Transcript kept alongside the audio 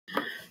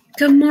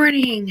Good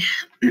morning.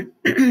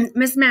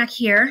 Miss Mac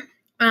here.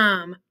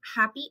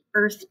 Happy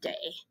Earth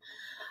Day.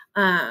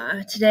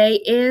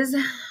 Today is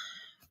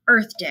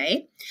Earth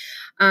Day.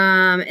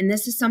 And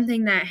this is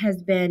something that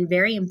has been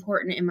very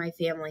important in my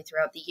family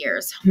throughout the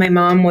years. My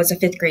mom was a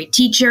fifth grade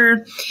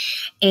teacher,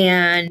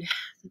 and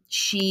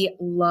she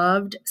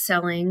loved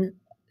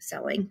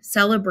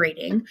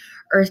celebrating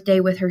Earth Day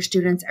with her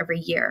students every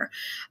year.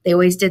 They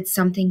always did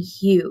something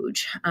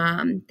huge.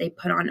 They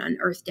put on an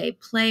Earth Day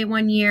play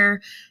one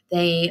year.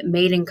 They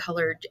made and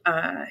colored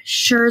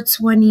shirts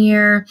one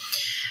year.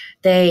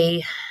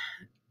 They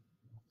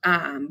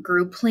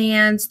grew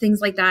plants,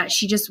 things like that.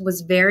 She just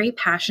was very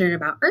passionate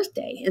about Earth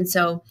Day. And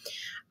so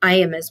I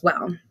am as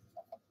well.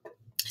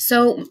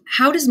 So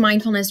how does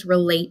mindfulness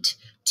relate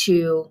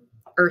to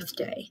Earth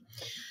Day?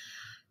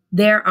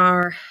 There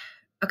are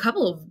a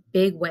couple of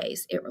big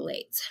ways it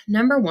relates.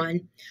 Number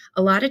one,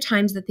 a lot of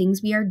times the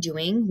things we are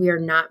doing, we are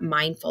not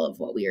mindful of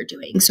what we are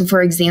doing. So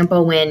for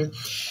example, when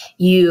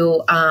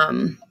you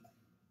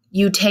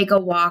take a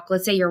walk,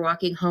 let's say you're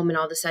walking home and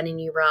all of a sudden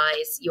you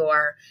realize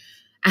you're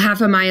a half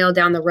a mile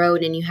down the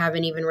road and you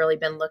haven't even really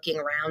been looking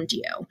around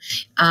you.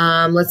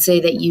 Let's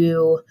say that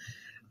you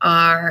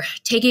are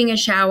taking a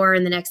shower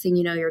and the next thing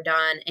you know, you're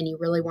done and you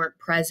really weren't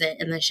present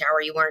in the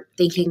shower. You weren't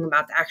thinking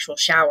about the actual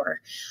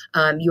shower.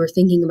 You were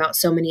thinking about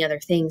so many other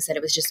things that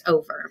it was just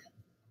over.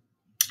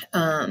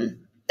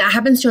 That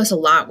happens to us a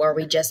lot where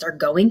we just are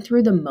going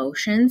through the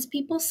motions,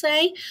 people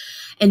say,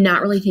 and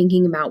not really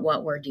thinking about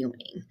what we're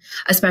doing.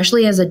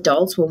 Especially as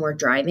adults, when we're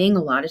driving,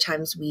 a lot of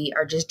times we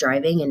are just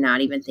driving and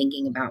not even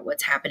thinking about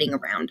what's happening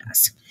around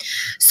us.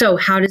 So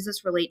how does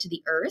this relate to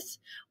the earth?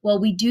 Well,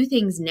 we do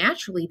things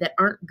naturally that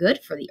aren't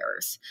good for the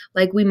earth.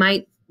 Like we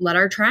might let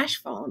our trash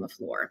fall on the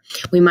floor.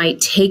 We might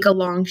take a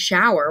long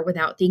shower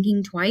without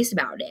thinking twice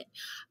about it.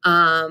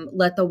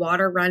 Let the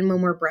water run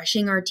when we're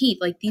brushing our teeth.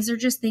 Like these are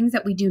just things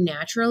that we do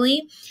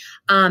naturally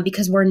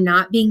because we're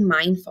not being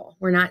mindful.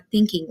 We're not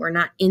thinking. We're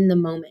not in the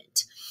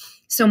moment.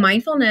 So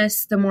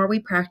mindfulness, the more we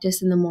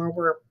practice and the more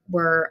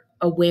we're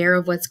aware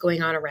of what's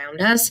going on around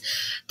us,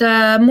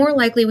 the more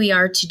likely we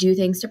are to do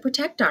things to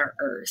protect our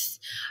earth.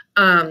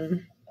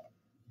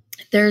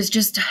 There's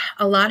just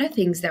a lot of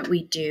things that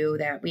we do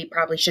that we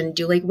probably shouldn't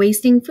do, like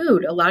wasting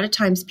food. A lot of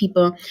times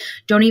people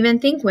don't even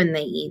think when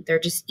they eat. They're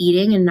just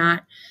eating and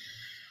not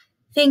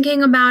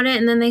thinking about it,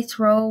 and then they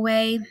throw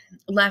away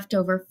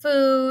leftover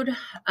food.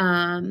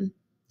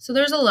 So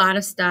there's a lot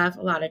of stuff,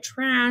 a lot of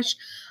trash,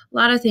 a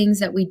lot of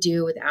things that we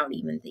do without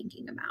even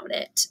thinking about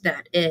it,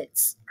 that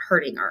it's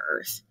hurting our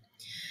earth.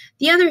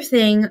 The other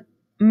thing,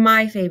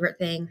 my favorite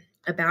thing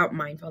about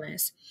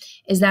mindfulness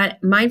is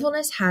that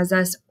mindfulness has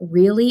us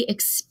really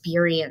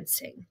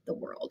experiencing the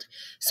world.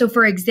 So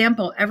for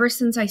example, ever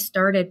since I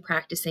started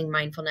practicing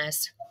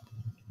mindfulness,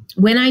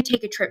 when I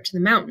take a trip to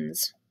the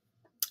mountains,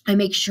 I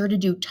make sure to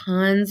do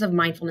tons of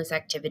mindfulness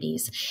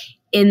activities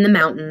in the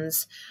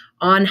mountains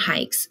on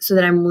hikes so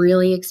that I'm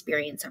really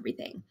experiencing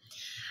everything.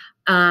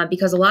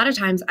 Because a lot of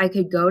times I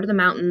could go to the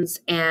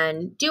mountains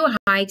and do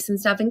hikes and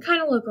stuff and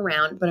kind of look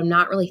around, but I'm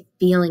not really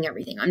feeling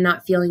everything. I'm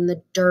not feeling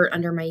the dirt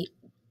under my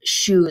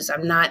shoes.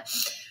 I'm not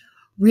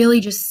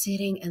really just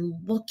sitting and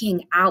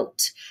looking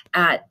out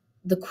at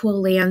the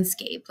cool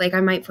landscape. Like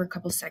I might for a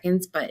couple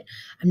seconds, but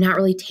I'm not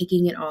really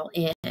taking it all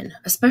in,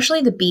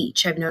 especially the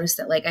beach. I've noticed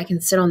that like I can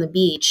sit on the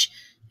beach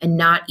and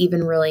not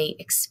even really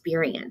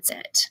experience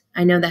it.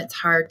 I know that's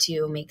hard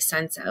to make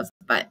sense of,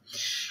 but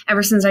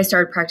ever since I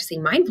started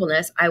practicing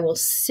mindfulness, I will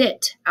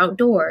sit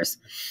outdoors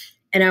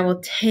and I will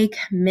take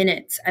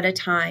minutes at a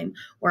time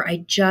where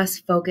I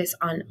just focus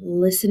on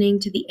listening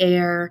to the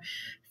air,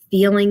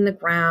 feeling the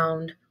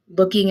ground,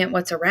 looking at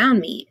what's around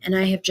me. And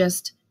I have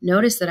just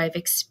noticed that I've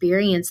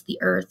experienced the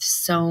earth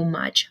so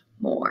much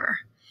more.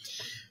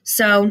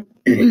 So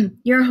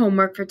your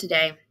homework for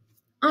today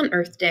on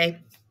Earth Day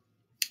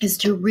is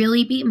to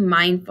really be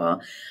mindful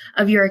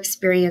of your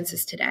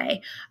experiences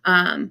today.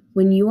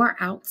 When you are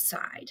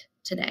outside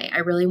today, I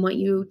really want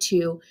you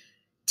to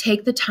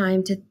take the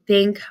time to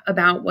think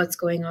about what's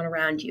going on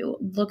around you.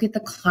 Look at the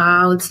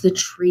clouds, the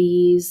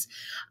trees,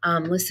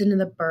 listen to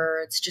the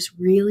birds, just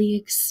really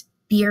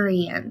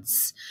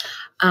experience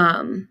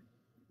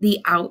the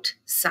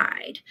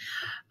outside.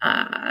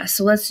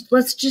 So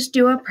let's just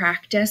do a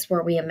practice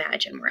where we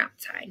imagine we're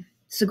outside.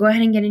 So go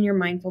ahead and get in your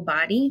mindful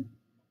body.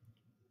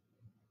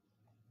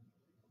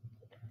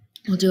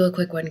 We'll do a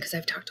quick one because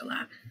I've talked a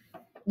lot.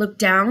 Look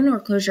down or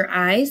close your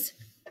eyes.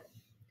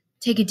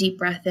 Take a deep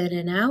breath in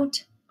and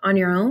out on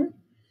your own.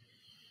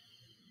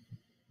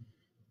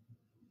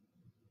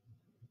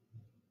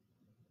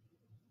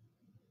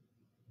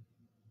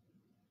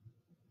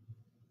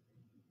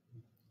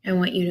 I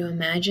want you to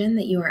imagine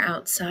that you are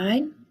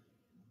outside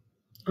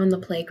on the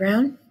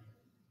playground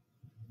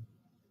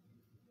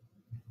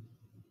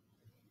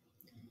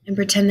and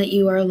pretend that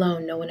you are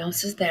alone. No one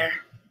else is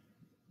there.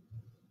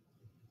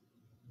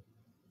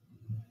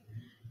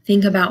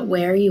 Think about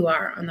where you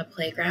are on the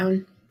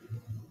playground.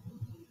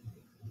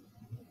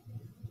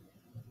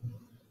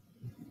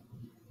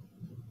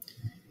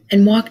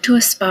 And walk to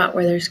a spot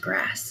where there's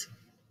grass.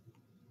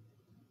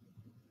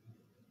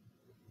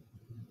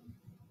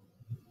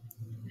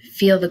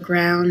 Feel the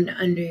ground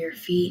under your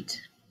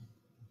feet.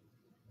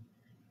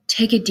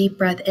 Take a deep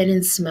breath in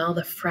and smell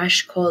the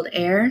fresh, cold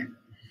air.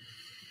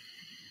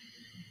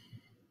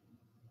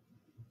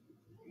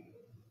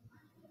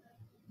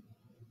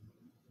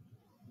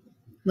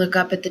 Look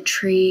up at the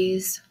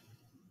trees.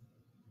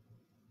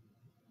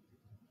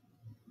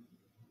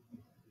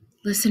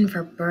 Listen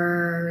for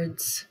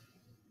birds,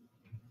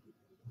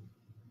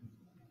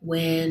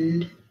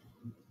 wind,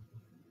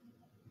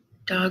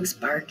 dogs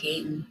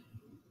barking.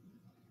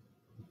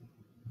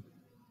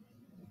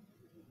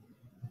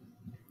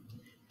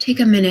 Take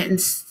a minute and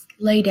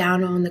lay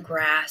down on the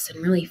grass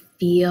and really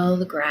feel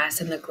the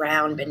grass and the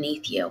ground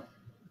beneath you.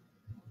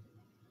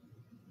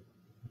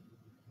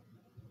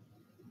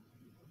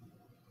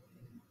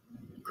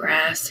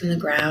 Grass and the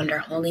ground are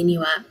holding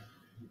you up,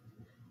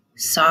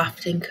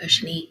 soft and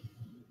cushiony.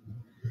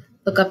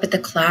 Look up at the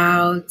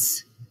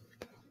clouds,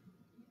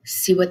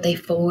 see what they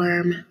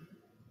form,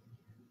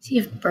 see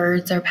if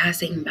birds are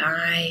passing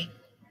by,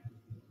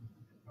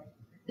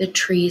 the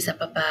trees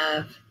up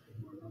above.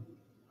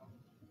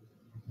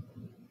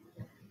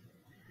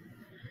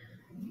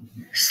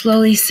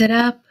 Slowly sit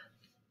up,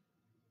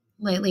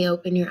 lightly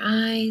open your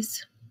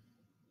eyes.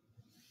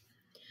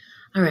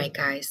 All right,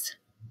 guys,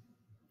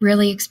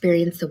 really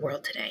experience the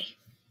world today.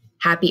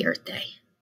 Happy Earth Day.